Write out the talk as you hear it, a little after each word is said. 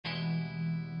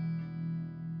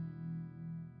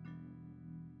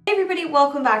everybody,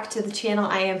 welcome back to the channel.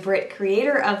 I am Britt,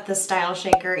 creator of the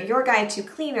StyleShaker, your guide to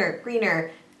cleaner,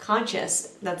 greener,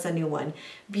 conscious, that's a new one,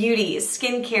 beauty,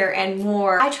 skincare, and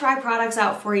more. I try products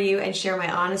out for you and share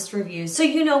my honest reviews so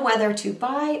you know whether to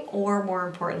buy or, more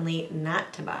importantly,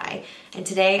 not to buy. And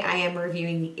today I am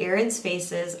reviewing the Erin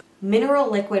Faces Mineral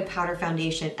Liquid Powder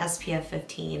Foundation SPF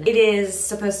 15. It is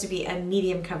supposed to be a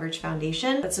medium coverage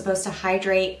foundation. It's supposed to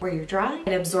hydrate where you're dry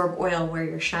and absorb oil where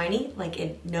you're shiny, like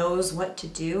it knows what to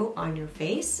do on your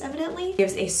face, evidently. It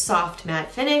gives a soft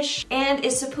matte finish and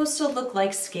is supposed to look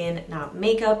like skin, not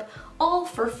makeup, all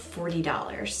for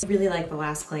 $40. I really like the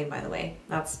last claim, by the way.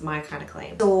 That's my kind of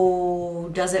claim. So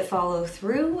does it follow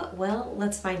through? Well,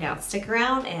 let's find out. Stick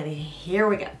around and here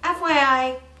we go.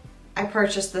 FYI, I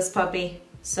purchased this puppy.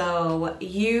 So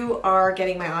you are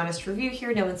getting my honest review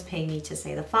here. No one's paying me to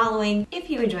say the following. If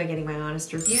you enjoy getting my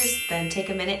honest reviews, then take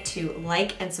a minute to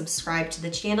like and subscribe to the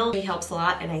channel. It helps a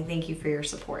lot and I thank you for your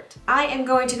support. I am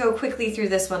going to go quickly through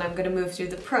this one. I'm going to move through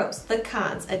the pros, the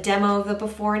cons, a demo of the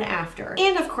before and after,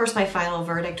 and of course my final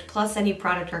verdict, plus any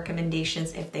product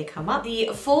recommendations if they come up. The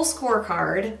full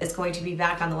scorecard is going to be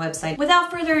back on the website.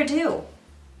 Without further ado,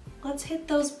 let's hit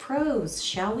those pros,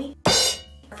 shall we?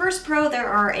 First pro, there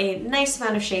are a nice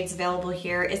amount of shades available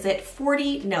here. Is it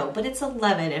 40? No, but it's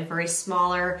 11, and for a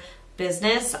smaller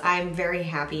business, I'm very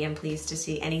happy and pleased to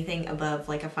see anything above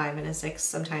like a 5 and a 6,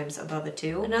 sometimes above a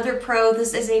 2. Another pro,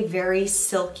 this is a very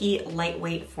silky,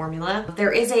 lightweight formula.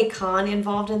 There is a con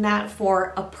involved in that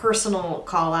for a personal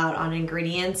call out on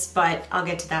ingredients, but I'll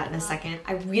get to that in a second.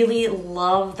 I really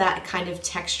love that kind of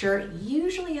texture.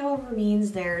 Usually, however,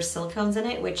 means there's silicones in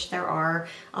it, which there are.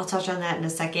 I'll touch on that in a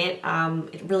second.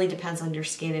 It really depends on your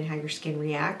skin and how your skin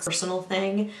reacts. Personal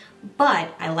thing.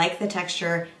 But I like the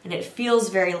texture and it feels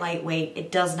very lightweight.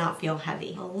 It does not feel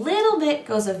heavy. A little bit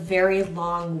goes a very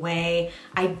long way.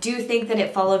 I do think that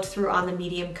it followed through on the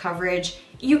medium coverage.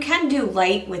 You can do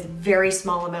light with very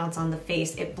small amounts on the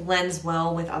face. It blends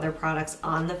well with other products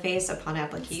on the face upon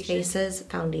application. Faces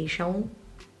foundation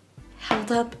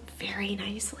held up very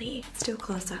nicely. Let's do a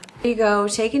close-up. There you go.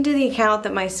 Take into the account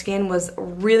that my skin was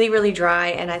really dry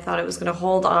and I thought it was gonna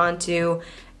hold on to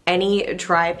any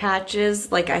dry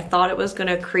patches, like I thought it was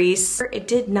gonna crease. It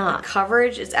did not.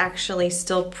 Coverage is actually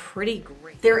still pretty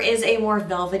great. There is a more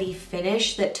velvety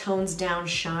finish that tones down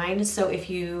shine, so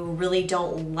if you really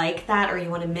don't like that or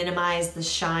you want to minimize the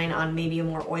shine on maybe a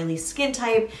more oily skin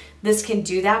type, this can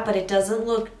do that, but it doesn't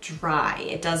look dry.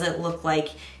 It doesn't look like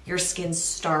your skin's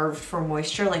starved for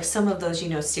moisture. Like some of those, you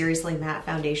know, seriously matte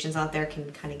foundations out there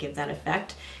can kind of give that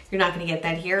effect. You're not gonna get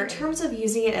that here. In terms of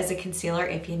using it as a concealer,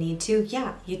 if you need to,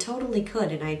 yeah, you totally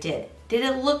could, and I did. Did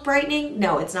it look brightening?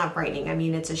 No, it's not brightening. I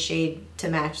mean, it's a shade to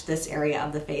match this area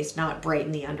of the face, not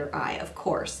brighten the under eye, of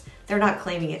course. They're not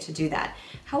claiming it to do that.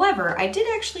 However, I did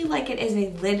actually like it as a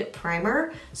lid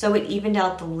primer, so it evened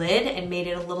out the lid and made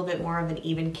it a little bit more of an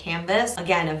even canvas.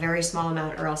 Again, a very small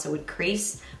amount or else it would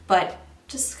crease, but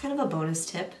just kind of a bonus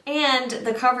tip. And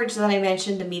the coverage that I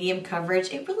mentioned, the medium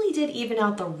coverage, it really did even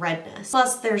out the redness.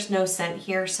 Plus there's no scent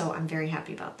here, so I'm very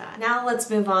happy about that. Now let's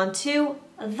move on to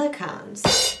the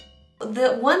cons.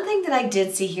 The one thing that I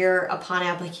did see here upon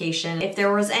application, if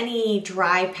there was any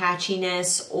dry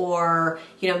patchiness or,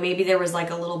 you know, maybe there was like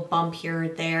a little bump here or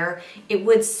there, it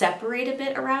would separate a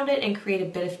bit around it and create a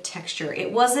bit of texture.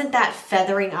 It wasn't that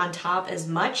feathering on top as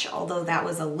much, although that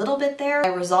was a little bit there. I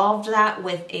resolved that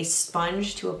with a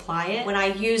sponge to apply it. When I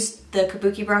used the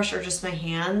kabuki brush or just my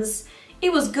hands,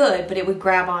 it was good, but it would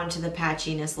grab onto the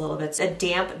patchiness a little bit. A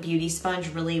damp beauty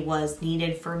sponge really was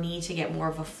needed for me to get more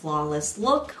of a flawless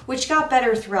look, which got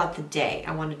better throughout the day.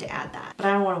 I wanted to add that, but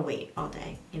I don't want to wait all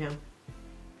day, you know.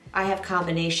 I have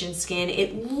combination skin.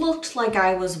 It looked like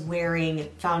I was wearing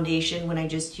foundation when I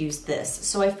just used this.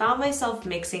 So I found myself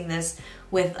mixing this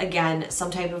with, again,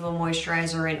 some type of a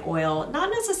moisturizer and oil.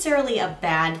 Not necessarily a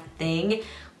bad thing,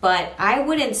 but I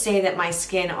wouldn't say that my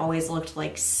skin always looked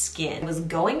like skin. I was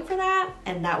going for that,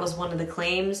 and that was one of the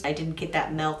claims. I didn't get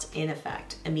that melt-in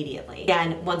effect immediately.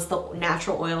 Again, once the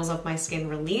natural oils of my skin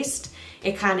released,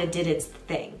 it kind of did its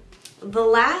thing. The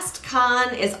last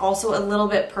con is also a little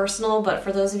bit personal, but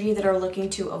for those of you that are looking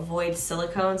to avoid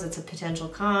silicones, it's a potential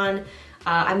con.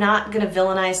 I'm not gonna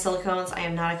villainize silicones. I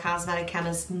am not a cosmetic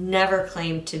chemist, never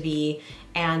claimed to be.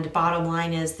 And bottom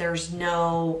line is there's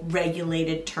no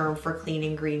regulated term for clean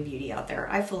and green beauty out there.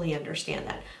 I fully understand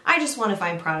that. I just want to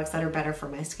find products that are better for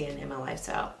my skin and my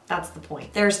lifestyle. That's the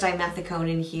point. There's dimethicone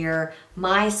in here.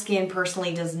 My skin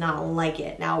personally does not like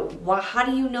it. Now, how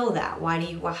do you know that?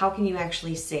 How can you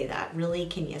actually say that? Really,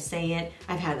 can you say it?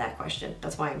 I've had that question.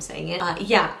 That's why I'm saying it.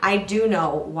 Yeah, I do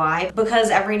know why.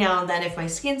 Because every now and then if my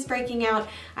skin's breaking account.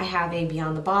 I have a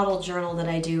Beyond the Bottle journal that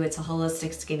I do. It's a holistic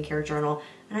skincare journal,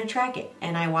 and I track it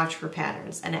and I watch for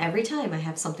patterns. And every time I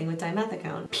have something with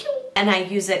dimethicone, pew, and I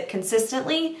use it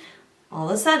consistently, all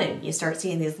of a sudden you start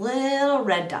seeing these little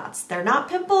red dots. They're not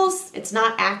pimples, it's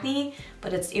not acne,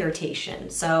 but it's irritation.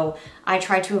 So I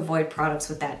try to avoid products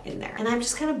with that in there. And I'm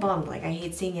just kind of bummed, like I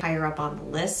hate seeing it higher up on the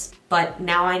list, but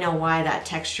now I know why that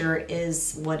texture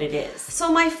is what it is.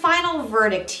 So my final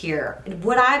verdict here,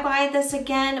 would I buy this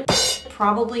again?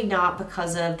 Probably not,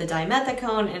 because of the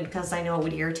dimethicone and because I know it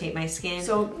would irritate my skin.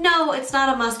 So no, it's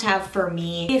not a must-have for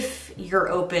me. If you're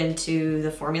open to the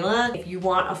formula, if you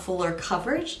want a fuller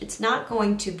coverage, it's not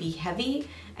going to be heavy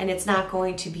and it's not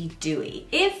going to be dewy.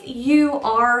 If you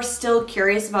are still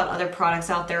curious about other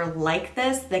products out there like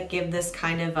this that give this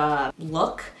kind of a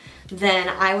look, then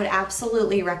I would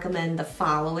absolutely recommend the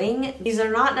following. These are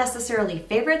not necessarily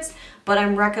favorites, but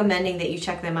I'm recommending that you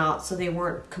check them out so they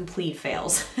weren't complete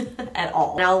fails at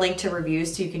all. And I'll link to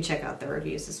reviews so you can check out the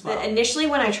reviews as well. Initially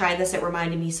when I tried this, it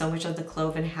reminded me so much of the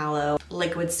Clove and Hallow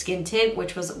liquid skin tint,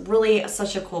 which was really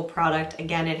such a cool product.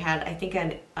 Again, it had, I think,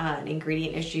 an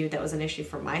ingredient issue that was an issue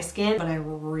for my skin, but I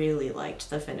really liked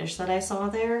the finish that I saw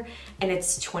there. And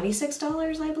it's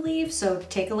 $26, I believe, so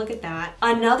take a look at that.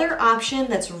 Another option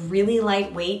that's really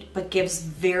lightweight but gives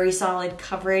very solid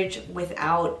coverage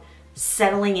without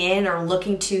settling in or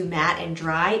looking too matte and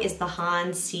dry is the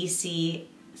Han CC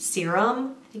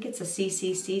serum. I think it's a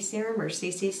CCC serum or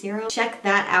CC serum. Check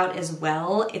that out as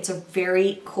well. It's a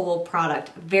very cool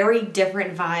product. Very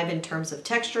different vibe in terms of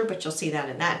texture, but you'll see that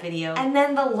in that video. And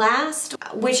then the last,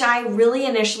 which I really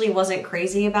initially wasn't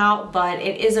crazy about, but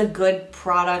it is a good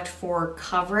product for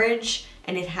coverage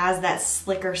and it has that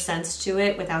slicker sense to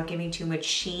it without giving too much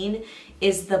sheen,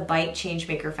 is the Bite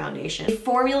Changemaker Foundation. The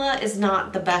formula is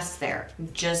not the best there,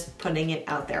 I'm just putting it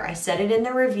out there. I said it in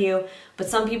the review, but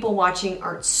some people watching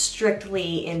aren't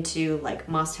strictly into like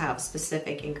must-have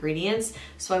specific ingredients,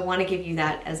 so I wanna give you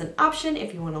that as an option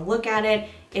if you wanna look at it.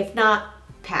 If not,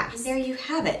 pass. And there you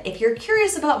have it. If you're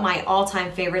curious about my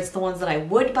all-time favorites, the ones that I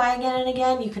would buy again and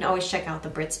again, you can always check out the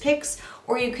Britt's picks,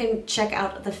 or you can check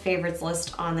out the favorites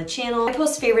list on the channel. I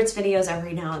post favorites videos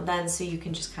every now and then, so you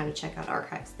can just kind of check out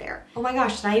archives there. Oh my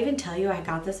gosh, did I even tell you I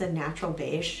got this in natural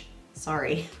beige?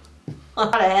 Sorry. I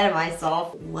got ahead of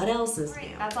myself. What else is new?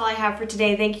 That's all I have for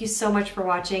today. Thank you so much for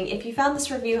watching. If you found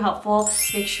this review helpful,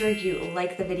 make sure you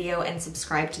like the video and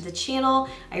subscribe to the channel.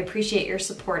 I appreciate your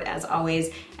support as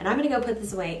always, and I'm gonna go put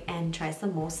this away and try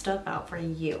some more stuff out for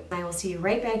you. I will see you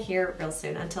right back here real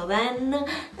soon. Until then,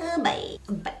 bye.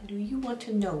 But do you want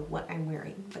to know what I'm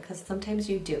wearing? Because sometimes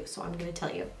you do, so I'm gonna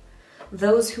tell you.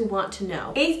 Those who want to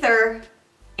know. Aether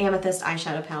Amethyst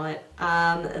eyeshadow palette.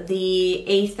 The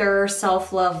Aether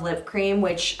Self-Love Lip Cream,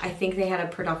 which I think they had a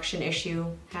production issue,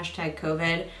 hashtag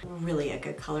COVID. Really a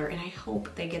good color, and I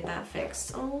hope they get that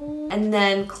fixed. Oh. And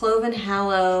then Clove and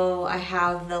Hallow, I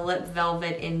have the Lip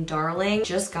Velvet in Darling.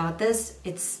 Just got this.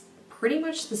 It's pretty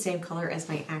much the same color as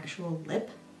my actual lip,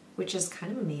 which is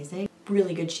kind of amazing.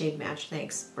 Really good shade match.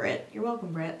 Thanks, Britt. You're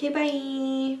welcome, Britt. Okay,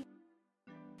 bye.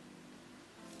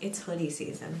 It's hoodie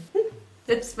season.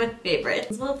 It's my favorite.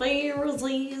 It's my favorite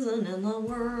season in the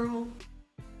world.